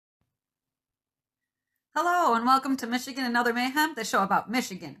Hello, and welcome to Michigan and Other Mayhem, the show about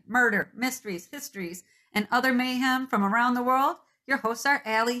Michigan, murder, mysteries, histories, and other mayhem from around the world. Your hosts are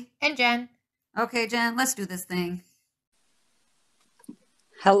Allie and Jen. Okay, Jen, let's do this thing.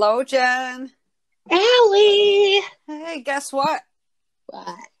 Hello, Jen. Allie! Hey, guess what?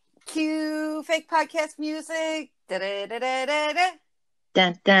 What? Cue fake podcast music. Da-da-da-da-da-da.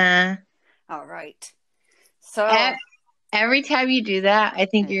 Dun, dun. All right. So Every time you do that, I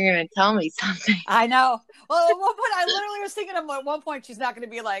think you're going to tell me something. I know. Well, at one point, I literally was thinking at one point she's not going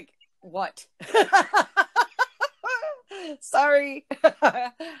to be like, what? Sorry.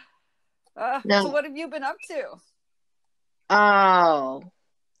 No. So what have you been up to? Oh,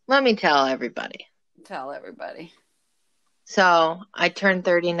 let me tell everybody. Tell everybody. So I turned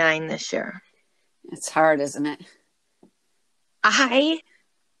 39 this year. It's hard, isn't it?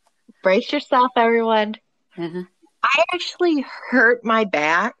 Brace yourself, everyone. Uh-huh. I actually hurt my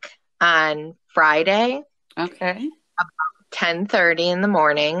back on Friday. Okay. About 10:30 in the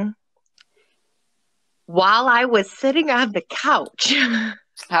morning while I was sitting on the couch.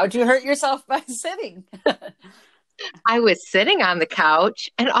 How'd you hurt yourself by sitting? I was sitting on the couch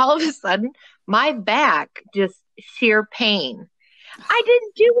and all of a sudden my back just sheer pain. I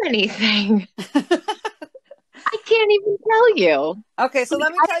didn't do anything. I can't even tell you. Okay, so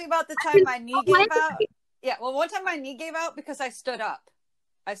let me tell you about the time my knee gave out. Yeah, well, one time my knee gave out because I stood up.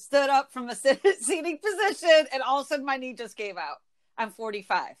 I stood up from a seating position, and all of a sudden my knee just gave out. I'm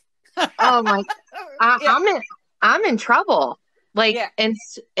 45. Oh my! I'm in trouble. And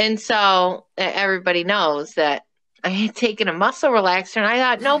so everybody knows that I had taken a muscle relaxer, and I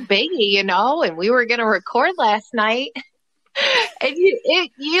thought, no biggie, and we were going to record last night, and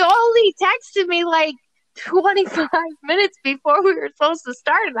you only texted me like 25 minutes before we were supposed to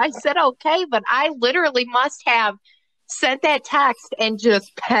start, and I said okay, but I literally must have sent that text and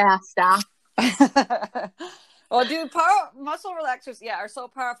just passed out. Well, dude, muscle relaxers, are so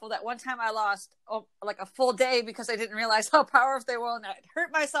powerful that one time I lost like a full day because I didn't realize how powerful they were, and I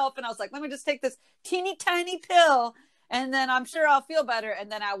hurt myself, and I was like, let me just take this teeny tiny pill, and then I'm sure I'll feel better,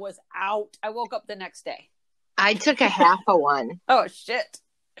 and then I was out. I woke up the next day. I took a half of one. Oh, shit.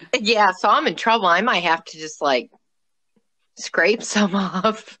 Yeah, so I'm in trouble. I might have to just scrape some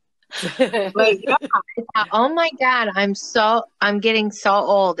off. But oh my God, I'm getting so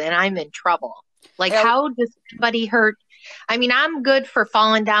old and I'm in trouble. How does somebody hurt? I mean, I'm good for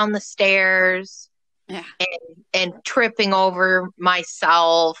falling down the stairs and tripping over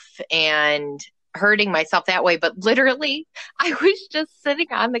myself and hurting myself that way. But literally, I was just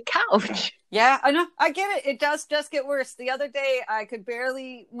sitting on the couch. Yeah, I know. I get it. It does just get worse. The other day, I could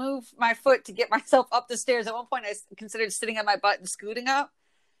barely move my foot to get myself up the stairs. At one point, I considered sitting on my butt and scooting up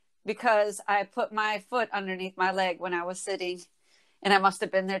because I put my foot underneath my leg when I was sitting, and I must have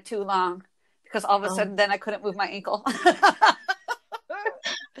been there too long because all of a sudden then I couldn't move my ankle.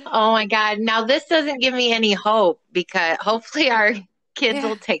 Oh my God. Now this doesn't give me any hope because hopefully our kids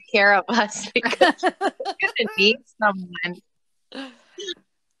will take care of us because we're going to need someone.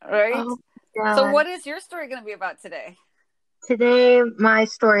 Right? Oh, so what is your story going to be about today? Today, my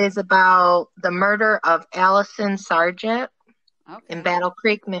story is about the murder of Alison Sargent in Battle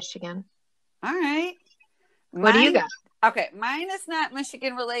Creek, Michigan. All right. What do you got? Okay, mine is not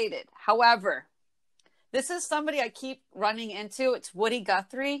Michigan related. However, this is somebody I keep running into. It's Woody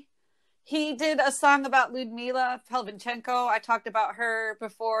Guthrie. He did a song about Ludmila Pelvinchenko. I talked about her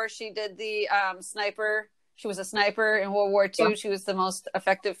before. She did the sniper. She was a sniper in World War II. Yeah. She was the most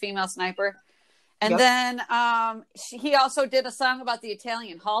effective female sniper. And then he also did a song about the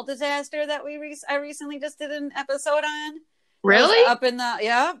Italian Hall disaster that I recently just did an episode on. Really?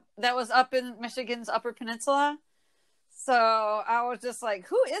 That was up in Michigan's Upper Peninsula. So I was just like,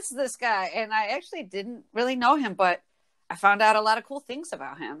 who is this guy? And I actually didn't really know him, but I found out a lot of cool things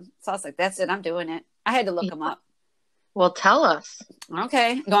about him. So I was like, that's it. I'm doing it. I had to look him up. Well, tell us.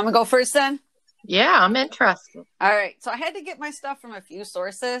 Okay. You want me to go first then? Yeah, I'm interested. All right. So I had to get my stuff from a few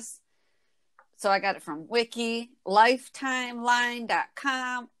sources. So I got it from Wiki,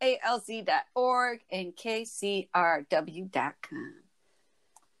 lifetimeline.com, alz.org, and kcrw.com.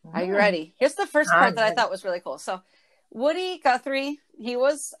 Are you ready? Here's the first part that I thought was really cool. So Woody Guthrie, he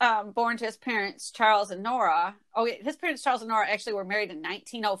was born to his parents, Charles and Nora. His parents, Charles and Nora, actually were married in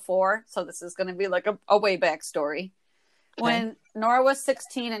 1904. So this is going to be like a way back story. Okay. When Nora was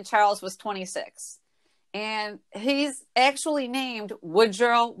 16 and Charles was 26. And he's actually named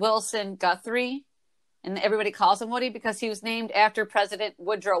Woodrow Wilson Guthrie. And everybody calls him Woody because he was named after President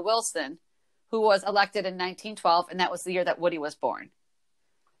Woodrow Wilson, who was elected in 1912. And that was the year that Woody was born.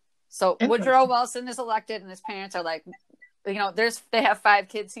 So Woodrow Wilson is elected and his parents are like, they have 5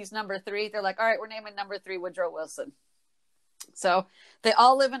 kids. He's number 3. They're like, all right, we're naming number 3 Woodrow Wilson. So they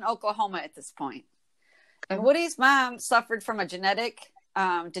all live in Oklahoma at this point. And Woody's mom suffered from a genetic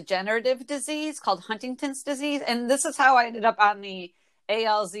degenerative disease called Huntington's disease. And this is how I ended up on the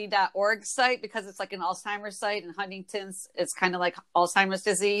alz.org site, because it's like an Alzheimer's site, and Huntington's is kind of like Alzheimer's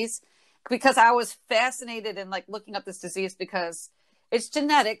disease, because I was fascinated in like looking up this disease because it's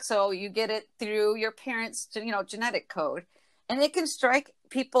genetic. So you get it through your parents' genetic code, and it can strike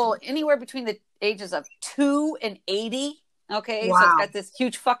people anywhere between the ages of 2 and 80. Okay. Wow. So it's got this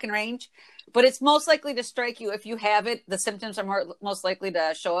huge fucking range, but it's most likely to strike you if you have it. The symptoms are most likely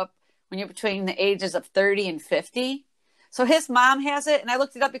to show up when you're between the ages of 30 and 50. So his mom has it. And I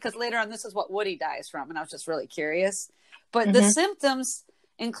looked it up because later on, this is what Woody dies from. And I was just really curious, but the symptoms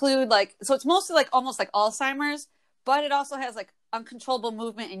include so it's mostly like almost like Alzheimer's, but it also has like uncontrollable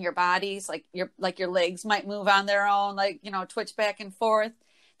movement in your bodies. Like your legs might move on their own, twitch back and forth.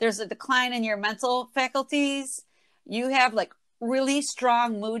 There's a decline in your mental faculties. You have like really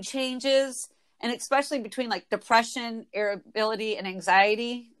strong mood changes, and especially between like depression, irritability, and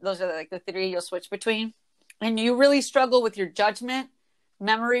anxiety. Those are like the 3 you'll switch between. And you really struggle with your judgment.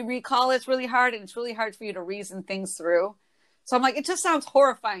 Memory recall is really hard, and it's really hard for you to reason things through. So I'm like, it just sounds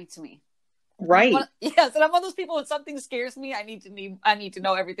horrifying to me. Right. Yes. And I'm one of those people, when something scares me, I need to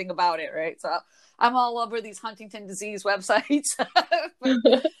know everything about it. Right. So I'm all over these Huntington disease websites.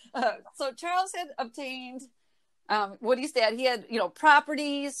 So Charles had obtained Woody's dad. He had,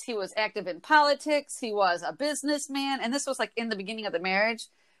 properties. He was active in politics. He was a businessman. And this was like in the beginning of the marriage.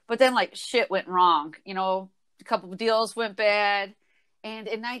 But then like shit went wrong. A couple of deals went bad. And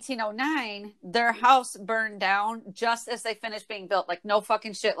in 1909, their house burned down just as they finished being built. Like, no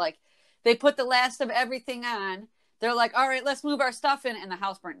fucking shit. Like, they put the last of everything on. They're like, all right, let's move our stuff in. And the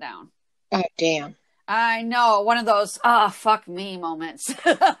house burnt down. Oh, damn. I know. One of those, fuck me moments.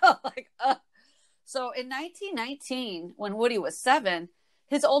 So in 1919, when Woody was 7,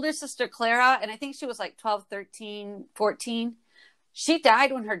 his older sister, Clara, and I think she was like 12, 13, 14, she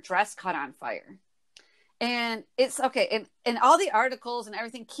died when her dress caught on fire. And it's okay. And all the articles and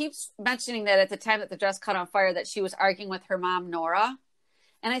everything keeps mentioning that at the time that the dress caught on fire, that she was arguing with her mom, Nora.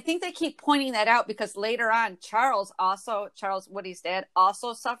 And I think they keep pointing that out because later on, Charles, Woody's dad,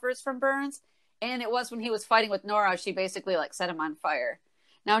 also suffers from burns. And it was when he was fighting with Nora, she basically like set him on fire.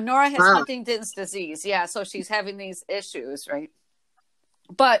 Now, Nora has Huntington's disease. Yeah. So she's having these issues, right?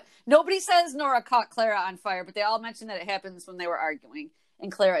 But nobody says Nora caught Clara on fire, but they all mention that it happens when they were arguing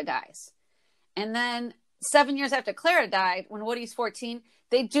and Clara dies. And then 7 years after Clara died, when Woody's 14,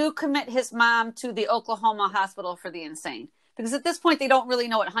 they do commit his mom to the Oklahoma Hospital for the Insane. Because at this point, they don't really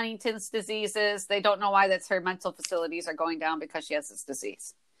know what Huntington's disease is. They don't know why that's her mental facilities are going down because she has this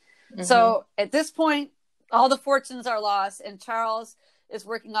disease. Mm-hmm. So at this point, all the fortunes are lost, and Charles is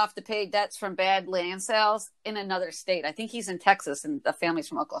working off to pay debts from bad land sales in another state. I think he's in Texas, and the family's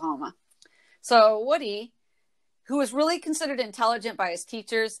from Oklahoma. So Woody, who was really considered intelligent by his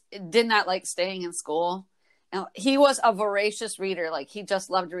teachers, did not like staying in school. And he was a voracious reader. Like, he just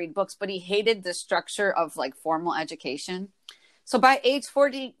loved to read books, but he hated the structure of like formal education. So by age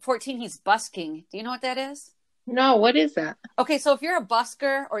 14, he's busking. Do you know what that is? No, what is that? Okay, so if you're a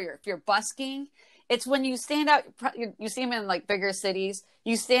busker or if you're busking, it's when you stand out, you see them in like bigger cities,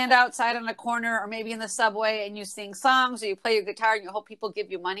 you stand outside on a corner or maybe in the subway and you sing songs or you play your guitar and you hope people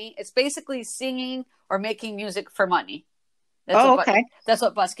give you money. It's basically singing or making music for money. Okay. That's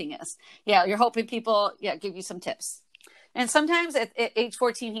what busking is. Yeah, you're hoping people give you some tips. And sometimes at age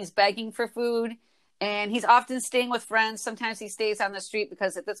 14, he's begging for food, and he's often staying with friends. Sometimes he stays on the street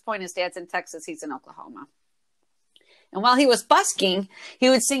because at this point his dad's in Texas, he's in Oklahoma. And while he was busking, he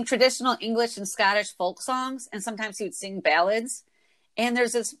would sing traditional English and Scottish folk songs, and sometimes he would sing ballads. And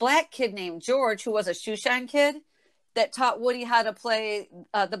there's this black kid named George who was a shoeshine kid that taught Woody how to play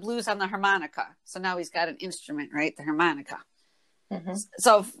the blues on the harmonica. So now he's got an instrument, right? The harmonica. Mm-hmm.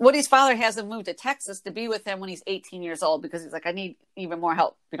 So Woody's father has him move to Texas to be with him when he's 18 years old because he's like, I need even more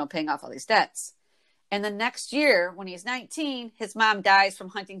help, paying off all these debts. And the next year, when he's 19, his mom dies from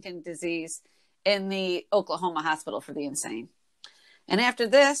Huntington's disease in the Oklahoma Hospital for the Insane. And after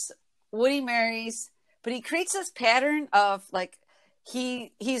this, Woody marries, but he creates this pattern of like,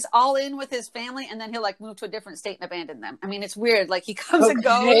 he's all in with his family and then he'll like move to a different state and abandon them. I mean, it's weird. Like, he comes and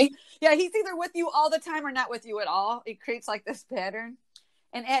goes. Yeah, he's either with you all the time or not with you at all. It creates like this pattern.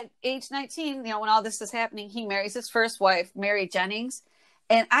 And at age 19, when all this is happening, he marries his first wife, Mary Jennings.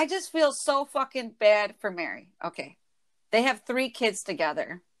 And I just feel so fucking bad for Mary. Okay. They have 3 kids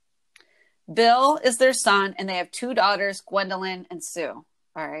together. Bill is their son, and they have 2 daughters, Gwendolyn and Sue.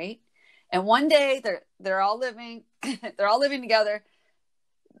 All right. And one day they're all living together.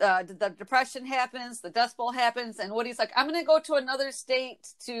 The depression happens, the Dust Bowl happens, and Woody's like, I'm going to go to another state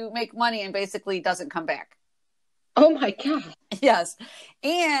to make money, and basically doesn't come back. Oh my God. Yes.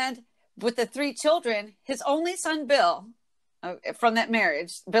 And with the 3 children, his only son, Bill, from that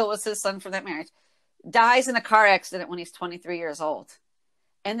marriage, Bill was his son from that marriage, dies in a car accident when he's 23 years old.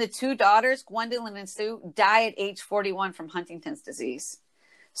 And the 2 daughters, Gwendolyn and Sue, die at age 41 from Huntington's disease.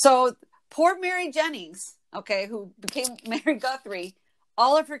 So poor Mary Jennings, okay, who became Mary Guthrie,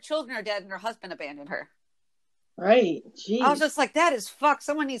 all of her children are dead and her husband abandoned her. Right. Jeez. I was just like, that is fuck.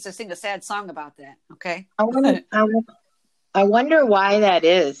 Someone needs to sing a sad song about that. Okay. I wonder why that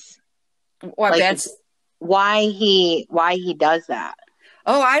is. What, like, why he does that.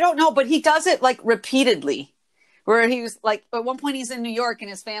 Oh, I don't know, but he does it like repeatedly. Where he was like, at one point he's in New York and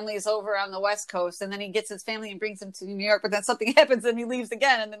his family is over on the West Coast, and then he gets his family and brings them to New York, but then something happens and he leaves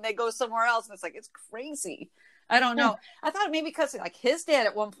again, and then they go somewhere else, and it's like, it's crazy. I don't know. I thought maybe because like his dad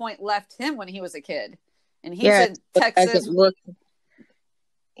at one point left him when he was a kid, and he's in Texas. He doesn't look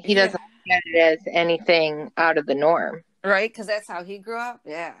at it as anything out of the norm, right? Because that's how he grew up.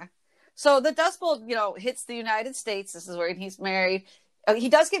 Yeah. So the Dust Bowl, hits the United States. This is where he's married. He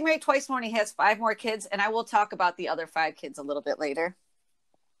does get married twice more, and he has 5 more kids, and I will talk about the other 5 kids a little bit later.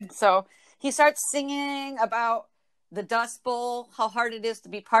 So he starts singing about the Dust Bowl, how hard it is to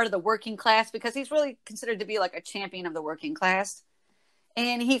be part of the working class, because he's really considered to be like a champion of the working class.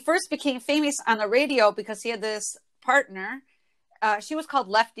 And he first became famous on the radio because he had this partner. She was called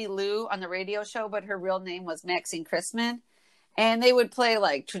Lefty Lou on the radio show, but her real name was Maxine Chrisman. And they would play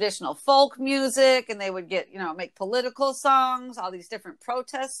like traditional folk music, and they would get, make political songs, all these different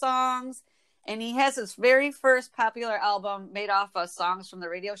protest songs. And he has his very first popular album made off of songs from the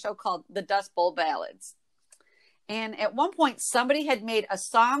radio show called The Dust Bowl Ballads. And at one point, somebody had made a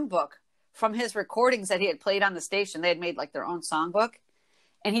songbook from his recordings that he had played on the station. They had made like their own songbook.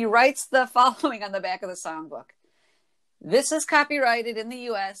 And he writes the following on the back of the songbook. This is copyrighted in the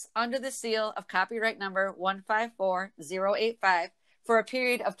U.S. under the seal of copyright number 154085 for a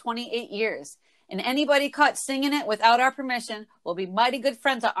period of 28 years. And anybody caught singing it without our permission will be mighty good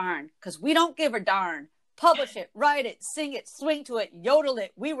friends of ourn, because we don't give a darn. Publish it, write it, sing it, swing to it, yodel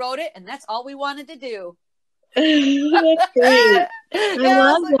it. We wrote it, and that's all we wanted to do. That's great. I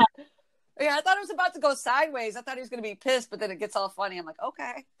love that. Yeah, I thought it was about to go sideways. I thought he was going to be pissed, but then it gets all funny. I'm like,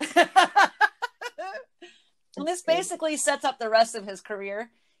 okay. And this basically sets up the rest of his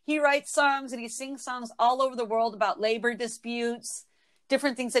career. He writes songs and he sings songs all over the world about labor disputes,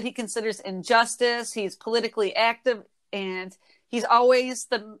 different things that he considers injustice. He's politically active, and he's always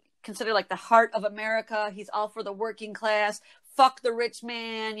considered like the heart of America. He's all for the working class. Fuck the rich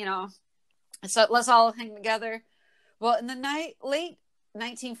man, So let's all hang together. Well, in the late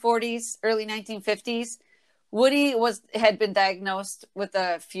 1940s, early 1950s, Woody had been diagnosed with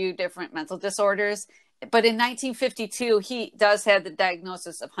a few different mental disorders. But in 1952, he does have the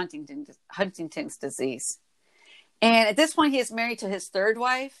diagnosis of Huntington's disease. And at this point, he is married to his 3rd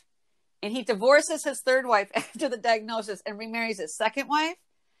wife. And he divorces his 3rd wife after the diagnosis and remarries his 2nd wife.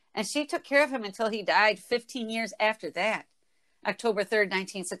 And she took care of him until he died 15 years after that, October 3rd,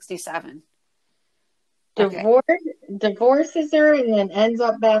 1967. Divorces her and then ends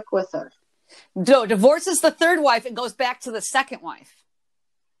up back with her. No, divorces the 3rd wife and goes back to the 2nd wife.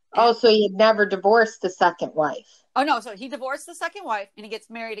 Oh, so he had never divorced the 2nd wife. Oh, no. So he divorced the 2nd wife and he gets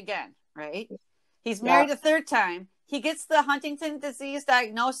married again, right? He's married a 3rd time. He gets the Huntington disease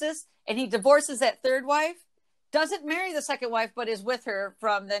diagnosis and he divorces that 3rd wife, doesn't marry the 2nd wife, but is with her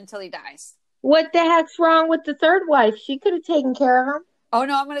from then till he dies. What the heck's wrong with the 3rd wife? She could have taken care of him. Oh,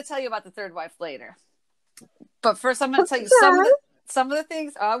 no. I'm going to tell you about the 3rd wife later. But first, I'm going to tell you some of the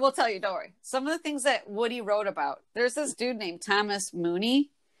things. I will tell you, don't worry. Some of the things that Woody wrote about. There's this dude named Thomas Mooney.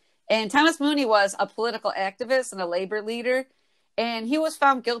 And Thomas Mooney was a political activist and a labor leader. And he was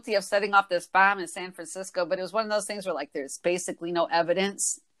found guilty of setting off this bomb in San Francisco. But it was one of those things where, like, there's basically no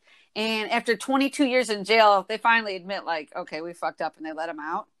evidence. And after 22 years in jail, they finally admit, like, okay, we fucked up, and they let him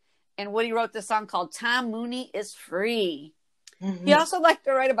out. And Woody wrote this song called Tom Mooney is Free. Mm-hmm. He also liked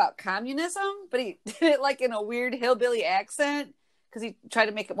to write about communism, but he did it, like, in a weird hillbilly accent because he tried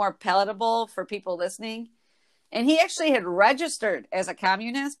to make it more palatable for people listening. And he actually had registered as a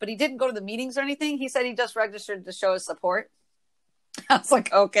communist, but he didn't go to the meetings or anything. He said he just registered to show his support. I was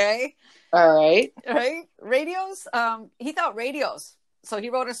like, okay. All right. Right? Radios. He thought radios. So he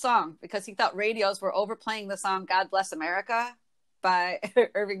wrote a song because he thought radios were overplaying the song God Bless America by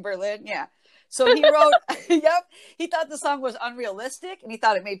Irving Berlin. Yeah. So he wrote, he thought the song was unrealistic and he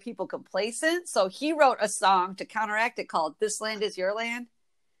thought it made people complacent. So he wrote a song to counteract it called This Land Is Your Land.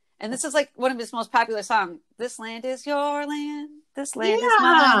 And this is like one of his most popular songs. This land is your land. This land is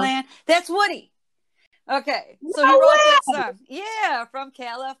my land. That's Woody. Okay. So he wrote that song. Yeah. From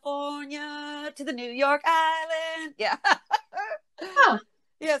California to the New York Island. Yeah. Huh.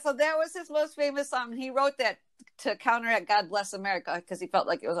 Yeah. So that was his most famous song. He wrote that to counteract God Bless America because he felt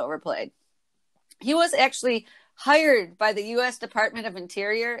like it was overplayed. He was actually hired by the U.S. Department of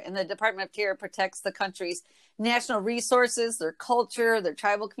Interior, and the Department of Interior protects the country's national resources, their culture, their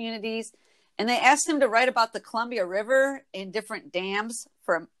tribal communities. And they asked him to write about the Columbia River and different dams,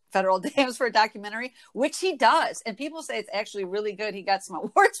 for federal dams, for a documentary, which he does. And people say it's actually really good. He got some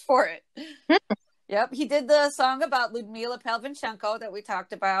awards for it. Yep. He did the song about Lyudmila Pelvinchenko that we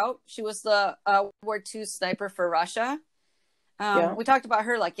talked about. She was the World War II sniper for Russia. We talked about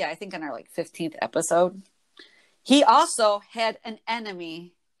her, I think on our 15th episode. He also had an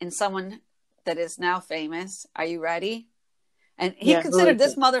enemy in someone that is now famous. Are you ready? And he considered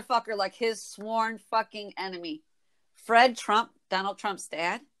this motherfucker like his sworn fucking enemy. Fred Trump, Donald Trump's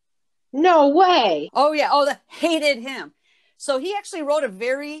dad. No way. Oh, yeah. Oh, hated him. So he actually wrote a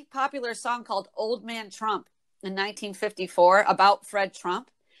very popular song called Old Man Trump in 1954 about Fred Trump,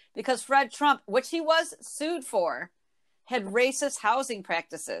 because Fred Trump, which he was sued for, had racist housing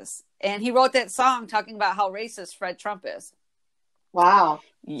practices. And he wrote that song talking about how racist Fred Trump is. Wow.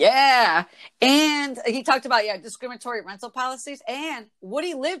 Yeah. And he talked about, discriminatory rental policies. And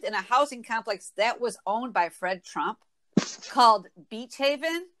Woody lived in a housing complex that was owned by Fred Trump called Beach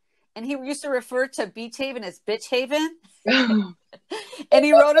Haven. And he used to refer to Beach Haven as Bitch Haven. And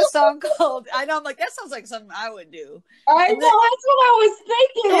he wrote a song called, I know, I'm like, that sounds like something I would do. I know, that's what I was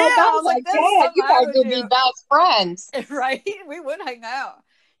thinking. Yeah, I was like, damn, you guys would be best friends. Right? We would hang out.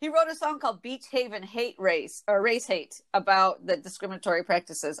 He wrote a song called Beach Haven Hate Race, or Race Hate, about the discriminatory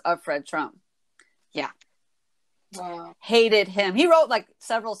practices of Fred Trump. Yeah. Wow. Hated him. He wrote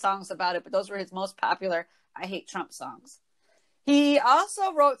several songs about it, but those were his most popular I Hate Trump songs. He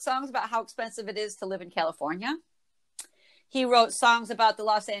also wrote songs about how expensive it is to live in California. He wrote songs about the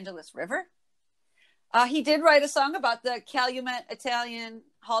Los Angeles River. He did write a song about the Calumet Italian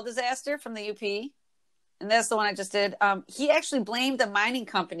Hall disaster from the UP. And that's the one I just did. He actually blamed the mining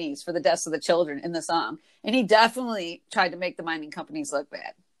companies for the deaths of the children in the song. And he definitely tried to make the mining companies look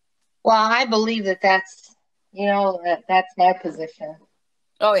bad. Well, I believe that's my position.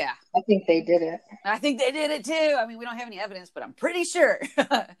 Oh, yeah. I think they did it. I think they did it, too. I mean, we don't have any evidence, but I'm pretty sure.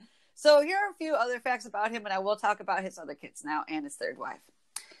 So here are a few other facts about him, and I will talk about his other kids now and his third wife.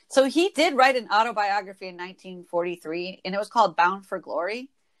 So he did write an autobiography in 1943, and it was called Bound for Glory.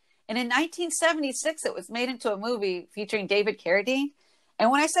 And in 1976, it was made into a movie featuring David Carradine. And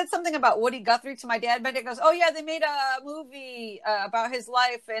when I said something about Woody Guthrie to my dad, my dad goes, oh, yeah, they made a movie about his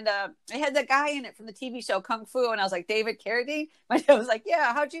life. And they had that guy in it from the TV show Kung Fu. And I was like, David Carradine? My dad was like,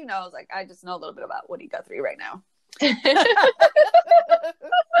 yeah, how'd you know? I was like, I just know a little bit about Woody Guthrie right now.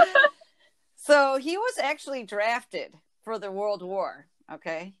 So he was actually drafted for the World War.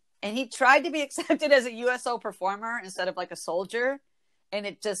 Okay. And he tried to be accepted as a USO performer instead of a soldier. And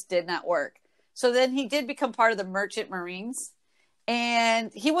it just did not work. So then he did become part of the Merchant Marines.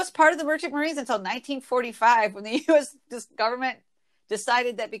 And he was part of the Merchant Marines until 1945, when the U.S. government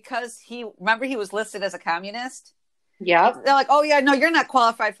decided that because he was listed as a communist. Yeah. They're like, oh, yeah, no, you're not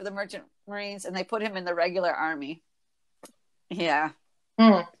qualified for the Merchant Marines. And they put him in the regular army. Yeah.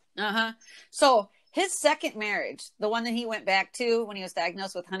 So his second marriage, the one that he went back to when he was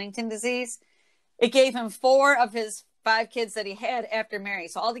diagnosed with Huntington disease, it gave him 4 of his 5 kids that he had after Mary.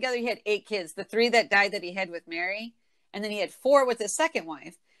 So altogether he had 8 kids, the 3 that died that he had with Mary. And then he had 4 with his second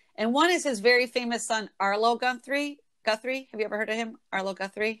wife. And one is his very famous son, Arlo Guthrie. Have you ever heard of him? Arlo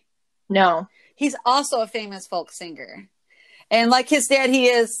Guthrie? No. He's also a famous folk singer. And like his dad,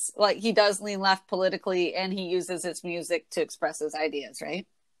 he does lean left politically, and he uses his music to express his ideas, right?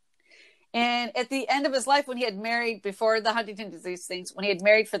 And at the end of his life, when he had married, before the Huntington disease things, when he had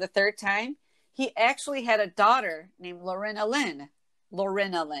married for the 3rd time, he actually had a daughter named Lorena Lynn,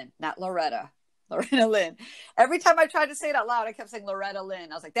 not Loretta. Lorena Lynn. Every time I tried to say it out loud, I kept saying Loretta Lynn.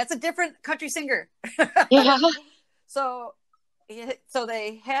 I was like, that's a different country singer. Yeah. So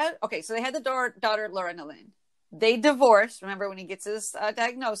they had the daughter Lorena Lynn. They divorced, remember, when he gets his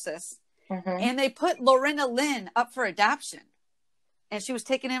diagnosis. Mm-hmm. And they put Lorena Lynn up for adoption. And she was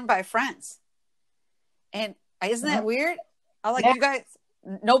taken in by friends. And isn't that weird? I'm like, you guys,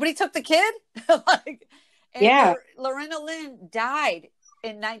 nobody took the kid? Lorena Lynn died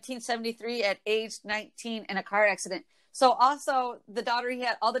in 1973 at age 19 in a car accident. So also the daughter he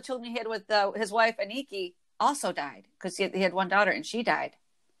had, all the children he had with his wife, Aniki, also died because he had one daughter and she died.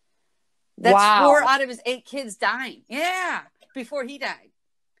 That's 4 out of his 8 kids dying. Yeah. Before he died.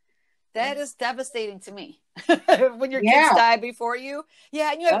 That is devastating to me. When your kids die before you.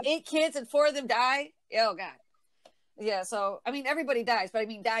 Yeah, and you have 8 kids and 4 of them die. Oh, God. Yeah, so, I mean, everybody dies, but I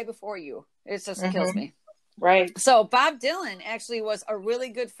mean, die before you. It just kills me. Right. So Bob Dylan actually was a really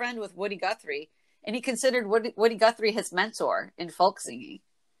good friend with Woody Guthrie, and he considered Woody Guthrie his mentor in folk singing.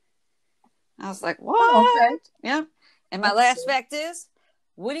 I was like, what? Oh, okay. Yeah. And my last fact is,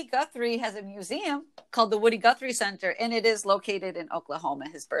 Woody Guthrie has a museum called the Woody Guthrie Center, and it is located in Oklahoma,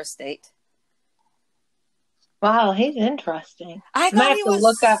 his birth state. Wow, he's interesting. I thought he was.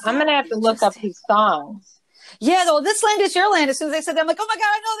 I'm gonna have to look up his songs. Yeah, though, This Land Is Your Land. As soon as they said that, I'm like, oh my God,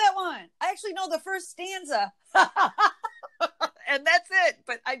 I know that one. I actually know the first stanza. And that's it.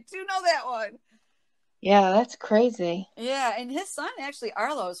 But I do know that one. Yeah, that's crazy. Yeah, and his son, actually,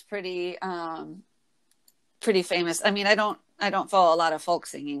 Arlo's pretty famous. I mean, I don't follow a lot of folk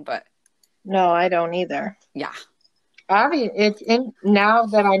singing, but. No, I don't either. Yeah. Now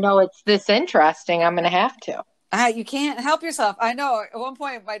that I know it's this interesting, I'm going to have to. You can't help yourself. I know. At one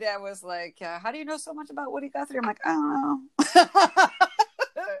point, my dad was like, how do you know so much about Woody Guthrie? I'm like, I don't know.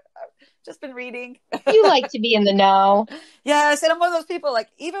 Just been reading. You like to be in the know. Yeah, I said I'm one of those people, like,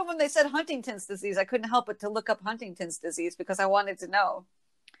 even when they said Huntington's disease, I couldn't help but to look up Huntington's disease because I wanted to know.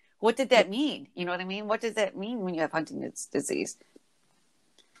 What did that mean? You know what I mean? What does that mean when you have Huntington's disease?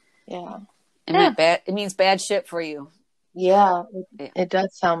 Yeah. It means bad shit for you. Yeah, it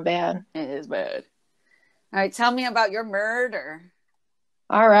does sound bad. It is bad. All right, tell me about your murder.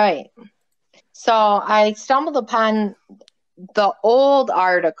 All right. So I stumbled upon the old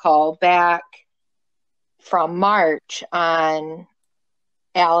article back from March on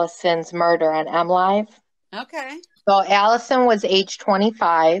Allison's murder on MLive. Okay. So Allison was age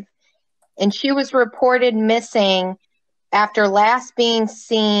 25, and she was reported missing after last being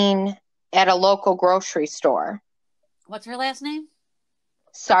seen at a local grocery store. What's her last name?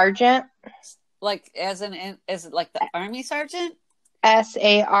 Sargent. Like is it like the Army Sergeant?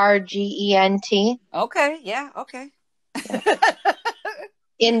 Sargent. Okay, yeah, okay.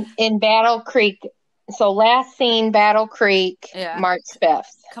 in Battle Creek. So last seen Battle Creek, March 5th.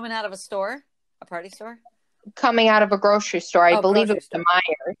 Coming out of a store? A party store? Coming out of a grocery store. I believe it was the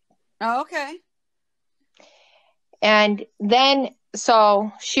Meijer. Oh, okay. And then,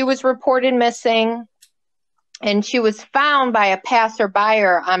 so she was reported missing, and she was found by a passerby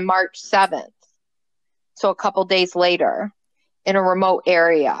on March 7th. So a couple days later in a remote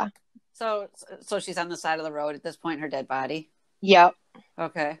area. So she's on the side of the road at this point, her dead body? Yep.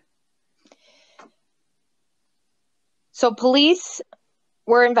 Okay. So police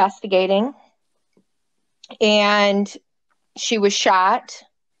were investigating, and she was shot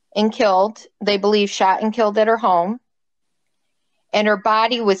and killed. They believe shot and killed at her home. And her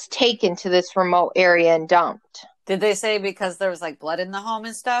body was taken to this remote area and dumped. Did they say because there was like blood in the home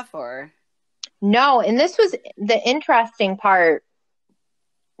and stuff, or? No, and this was the interesting part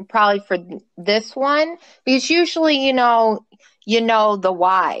probably for this one, because usually you know the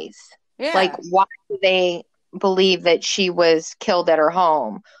whys. Yeah. Like, why do they believe that she was killed at her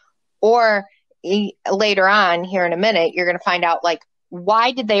home? Or later on here in a minute, you're going to find out, like,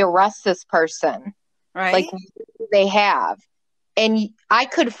 why did they arrest this person? Right. Like, what do they have? And I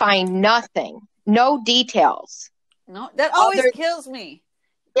could find nothing, no details. No, that always kills me.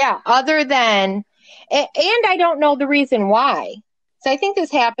 Yeah, other than, and I don't know the reason why. So I think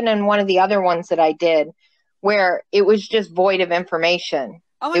this happened in one of the other ones that I did, where it was just void of information.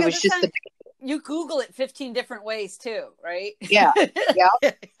 Oh my God, it was just you Google it 15 different ways too, right? Yeah,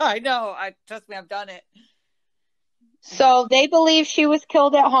 yeah. I know. Trust me, I've done it. So they believe she was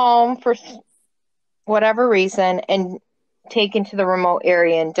killed at home for whatever reason and taken to the remote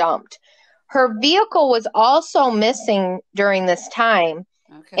area and dumped. Her vehicle was also missing during this time.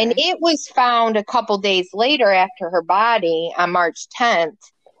 Okay. And it was found a couple days later after her body on March 10th,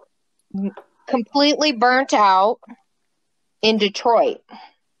 completely burnt out in Detroit.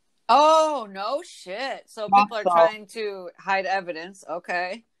 Oh, no shit. So people are trying to hide evidence.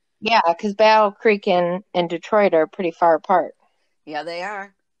 Okay. Yeah, because Battle Creek and Detroit are pretty far apart. Yeah, they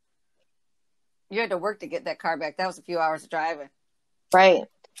are. You had to work to get that car back. That was a few hours of driving. Right.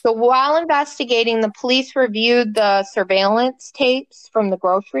 So while investigating, the police reviewed the surveillance tapes from the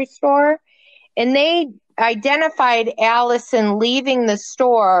grocery store, and they identified Allison leaving the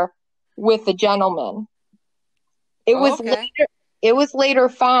store with a gentleman. It was later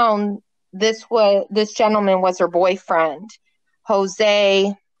found this gentleman was her boyfriend,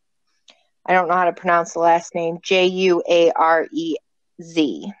 Jose. I don't know how to pronounce the last name. Juarez.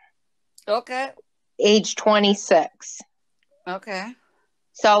 Okay. Age 26. Okay.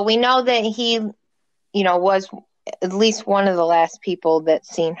 So we know that he, was at least one of the last people that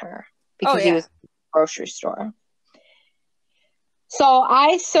seen her. because he was in the grocery store. So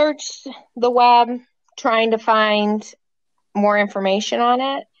I searched the web trying to find more information on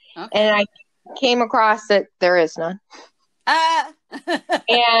it. Okay. And I came across that there is none.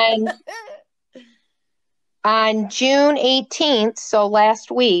 And on June 18th, so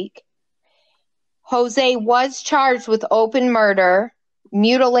last week, Jose was charged with open murder,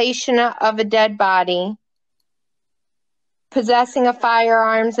 mutilation of a dead body, possessing of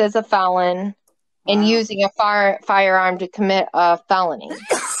firearms as a felon, and using a firearm to commit a felony.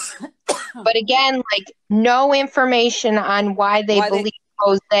 But again, like, no information on why they believe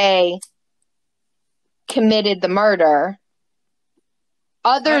Jose committed the murder,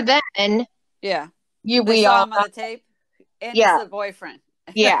 other than we saw him on the tape, and he's the boyfriend.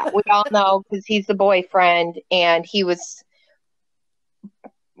 Yeah, we all know because he's the boyfriend, and he was,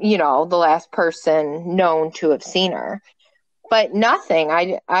 the last person known to have seen her. But nothing.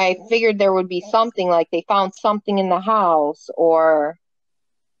 I figured there would be something, like they found something in the house or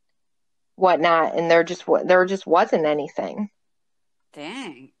whatnot, and there just wasn't anything.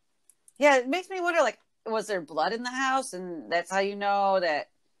 Dang. Yeah, it makes me wonder, like, was there blood in the house, and that's how you know that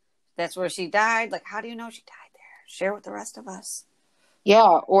that's where she died? Like, how do you know she died there? Share with the rest of us.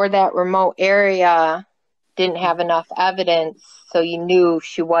 Yeah, or that remote area didn't have enough evidence, so you knew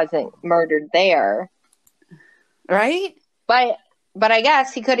she wasn't murdered there. Right? But I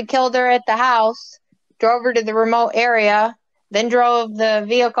guess he could have killed her at the house, drove her to the remote area, then drove the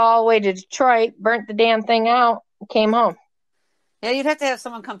vehicle all the way to Detroit, burnt the damn thing out, and came home. Yeah, you'd have to have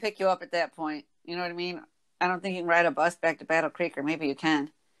someone come pick you up at that point. You know what I mean? I don't think you can ride a bus back to Battle Creek, or maybe you can.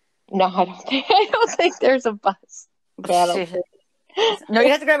 No, I don't think there's a bus. Battle Creek. No, you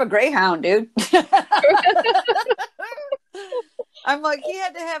have to grab a Greyhound, dude. I'm like, he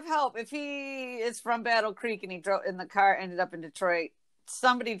had to have help. If he is from Battle Creek and he drove in the car, ended up in Detroit,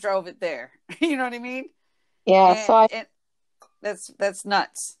 somebody drove it there. You know what I mean? Yeah. That's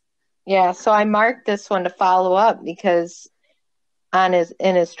nuts. Yeah. So I marked this one to follow up because in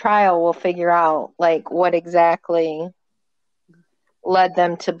his trial, we'll figure out like what exactly led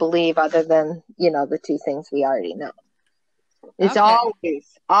them to believe, other than, the two things we already know. It's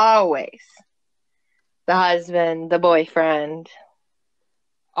always the husband, the boyfriend.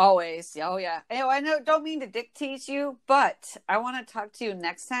 Always. Oh, yeah. I don't mean to dictate you, but I want to talk to you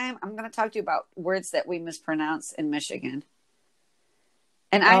next time. I'm going to talk to you about words that we mispronounce in Michigan.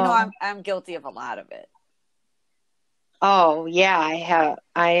 And I know I'm guilty of a lot of it. Oh, yeah, I have.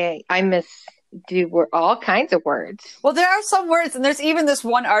 I misdo all kinds of words. Well, there are some words, and there's even this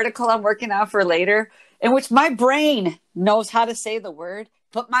one article I'm working on for later, in which my brain knows how to say the word,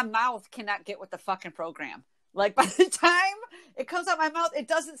 but my mouth cannot get with the fucking program. Like, by the time it comes out my mouth, it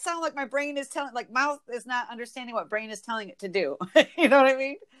doesn't sound like my brain is telling, like, mouth is not understanding what brain is telling it to do. You know what I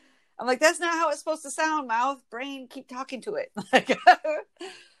mean? I'm like, that's not how it's supposed to sound, mouth. Brain, keep talking to it.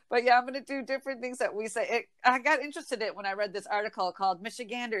 But yeah, I'm going to do different things that we say. I got interested in it when I read this article called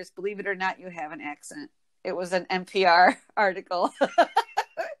Michiganders, Believe It or Not, You Have an Accent. It was an NPR article.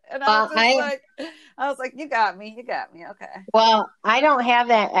 And I was like, you got me. Okay. Well, I don't have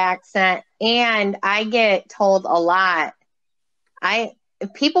that accent, and I get told a lot.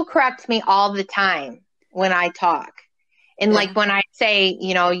 People correct me all the time when I talk. And like when I say,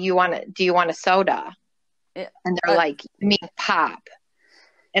 do you want a soda? Yeah. And they're like, you mean pop?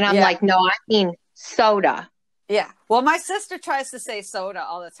 And I'm like, no, I mean soda. Yeah. Well, my sister tries to say soda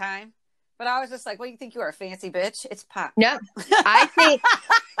all the time. But I was just like, well, you think you are a fancy bitch? It's pop. No, I think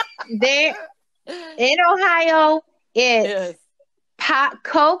in Ohio, it's pop.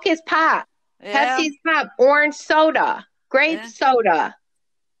 Coke is pop. Yeah. Pepsi's pop. Orange soda. Grape soda.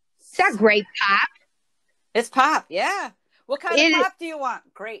 It's not grape pop. It's pop, yeah. What kind of pop do you want?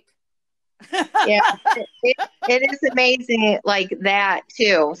 Grape. Yeah, it is amazing like that,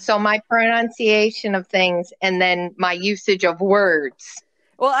 too. So my pronunciation of things and then my usage of words.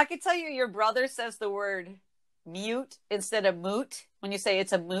 Well, I could tell you your brother says the word mute instead of moot when you say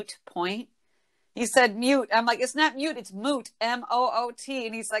it's a moot point. He said mute. I'm like, it's not mute, it's moot, M-O-O-T.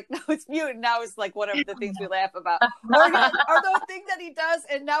 And he's like, no, it's mute. And now it's like one of the things we laugh about. Or the thing that he does,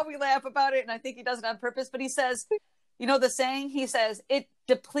 and now we laugh about it, and I think he does it on purpose, but he says, the saying? He says, it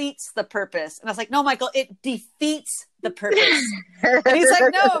depletes the purpose. And I was like, no, Michael, it defeats the purpose. And he's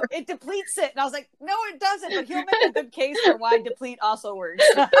like, no, it depletes it. And I was like, no, it doesn't. But he'll make a good case for why deplete also works.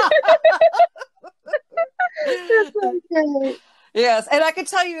 Yes. And I could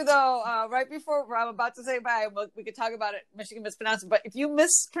tell you, though, right before I'm about to say bye, we could talk about it, Michigan mispronouncing. But if you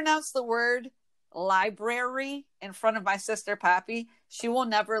mispronounce the word library in front of my sister, Poppy, she will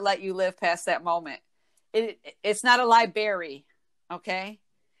never let you live past that moment. It's not a library, okay?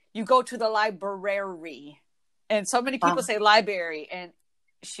 You go to the library. And so many people say library, and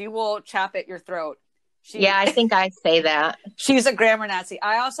she will chop at your throat. Yeah, I think I say that. She's a grammar Nazi.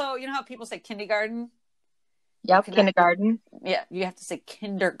 I also, you know how people say kindergarten? Yep, kindergarten. Yeah, you have to say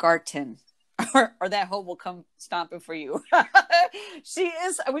kindergarten. Or that hoe will come stomping for you. She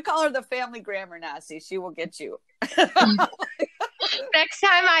is, we call her the family grammar Nazi. She will get you. Next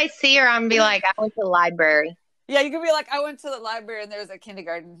time I see her, I'm going to be like, I went to the library. Yeah, you can be like, I went to the library and there's a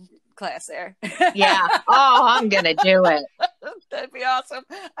kindergarten class there. Yeah. Oh, I'm going to do it. That'd be awesome.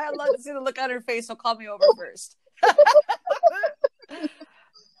 I'd love to see the look on her face. So call me over first.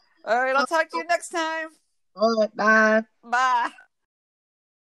 All right, I'll talk to you next time. All right, bye. Bye.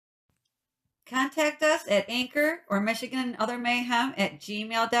 Contact us at Anchor or Michigan and Other Mayhem at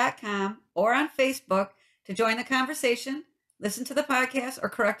gmail.com or on Facebook to join the conversation, listen to the podcast, or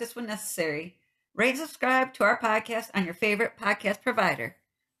correct us when necessary. Rate and subscribe to our podcast on your favorite podcast provider.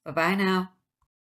 Bye-bye now.